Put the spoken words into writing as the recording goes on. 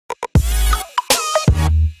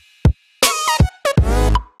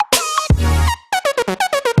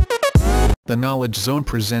The Knowledge Zone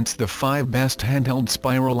presents the 5 best handheld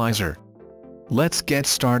spiralizer. Let's get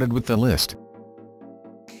started with the list.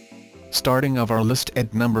 Starting of our list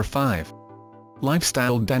at number 5.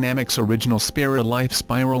 Lifestyle Dynamics Original Spiralife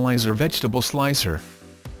Spiralizer Vegetable Slicer.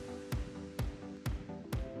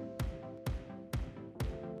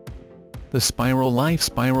 The Spiralife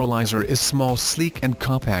Spiralizer is small, sleek and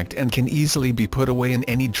compact and can easily be put away in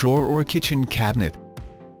any drawer or kitchen cabinet.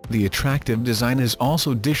 The attractive design is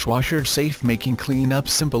also dishwasher safe, making cleanup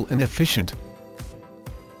simple and efficient.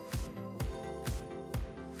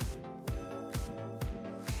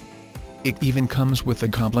 It even comes with a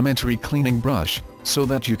complimentary cleaning brush, so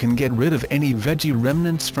that you can get rid of any veggie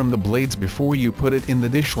remnants from the blades before you put it in the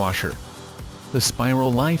dishwasher. The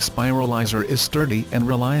Spiralife Spiralizer is sturdy and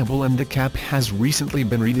reliable, and the cap has recently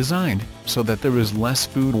been redesigned, so that there is less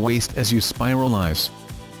food waste as you spiralize.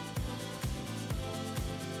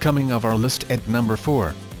 Coming of our list at number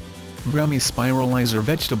 4. Rummy Spiralizer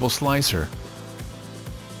Vegetable Slicer.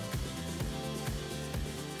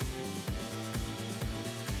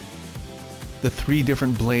 The 3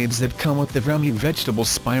 different blades that come with the Rummy Vegetable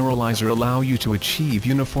Spiralizer allow you to achieve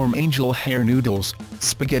uniform angel hair noodles,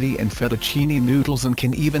 spaghetti and fettuccine noodles, and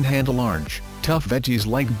can even handle large, tough veggies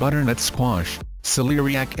like butternut squash,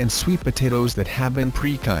 celeriac and sweet potatoes that have been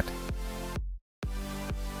pre-cut.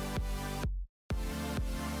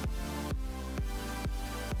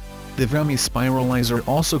 The Rummy Spiralizer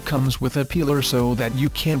also comes with a peeler so that you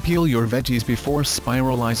can peel your veggies before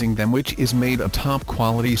spiralizing them, which is made of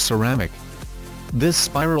top-quality ceramic. This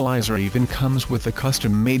spiralizer even comes with a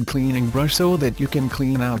custom-made cleaning brush so that you can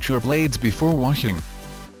clean out your blades before washing.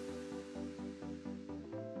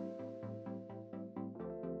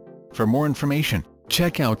 For more information,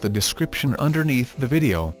 check out the description underneath the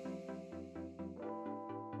video.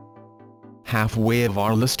 Halfway of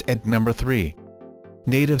our list at number 3.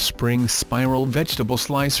 Native Spring Spiral Vegetable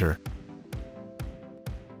Slicer.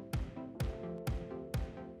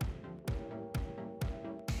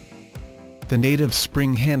 The Native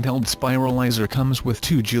Spring Handheld Spiralizer comes with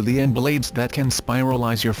 2 julienne blades that can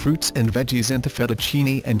spiralize your fruits and veggies into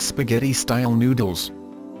fettuccine and spaghetti-style noodles.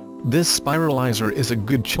 This spiralizer is a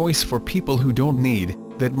good choice for people who don't need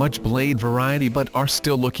that much blade variety but are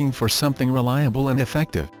still looking for something reliable and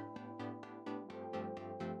effective.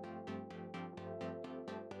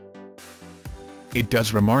 It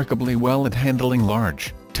does remarkably well at handling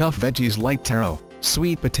large, tough veggies like taro,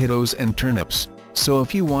 sweet potatoes and turnips, so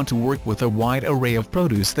if you want to work with a wide array of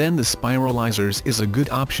produce, then the spiralizers is a good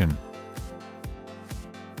option.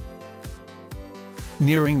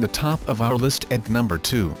 Nearing the top of our list at number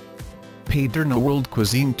 2. Paterno World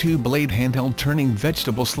Cuisine 2-blade handheld turning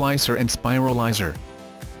vegetable slicer and spiralizer.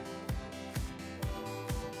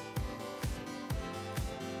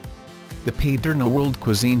 The Paterno World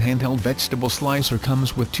Cuisine handheld vegetable slicer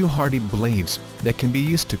comes with 2 hardy blades that can be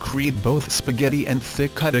used to create both spaghetti and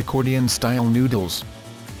thick-cut accordion-style noodles.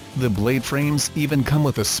 The blade frames even come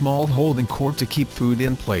with a small holding cord to keep food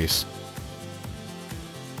in place.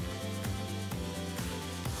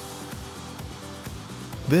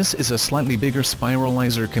 This is a slightly bigger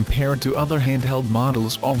spiralizer compared to other handheld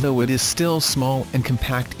models, although it is still small and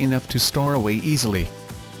compact enough to store away easily.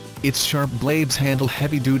 Its sharp blades handle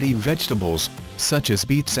heavy-duty vegetables, such as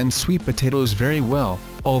beets and sweet potatoes very well,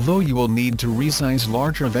 although you will need to resize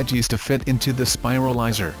larger veggies to fit into the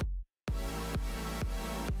spiralizer.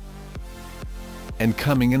 And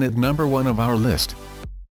coming in at number 1 of our list.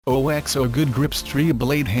 OXO Good Grips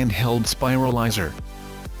 3-blade handheld spiralizer.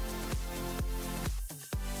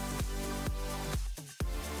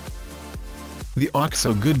 The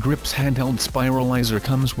OXO Good Grips handheld spiralizer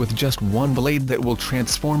comes with just 1 blade that will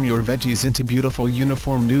transform your veggies into beautiful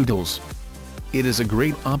uniform noodles. It is a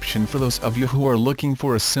great option for those of you who are looking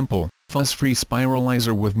for a simple, fuss-free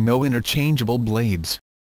spiralizer with no interchangeable blades.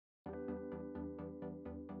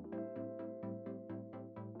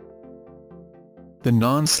 The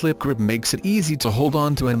non-slip grip makes it easy to hold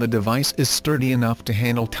on to, and the device is sturdy enough to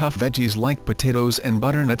handle tough veggies like potatoes and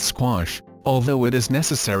butternut squash, although it is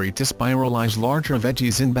necessary to spiralize larger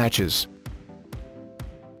veggies in batches.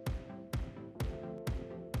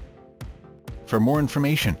 For more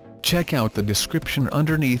information, check out the description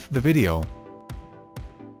underneath the video.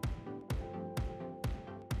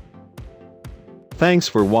 Thanks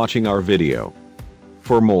for watching our video.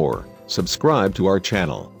 For more, subscribe to our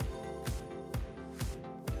channel.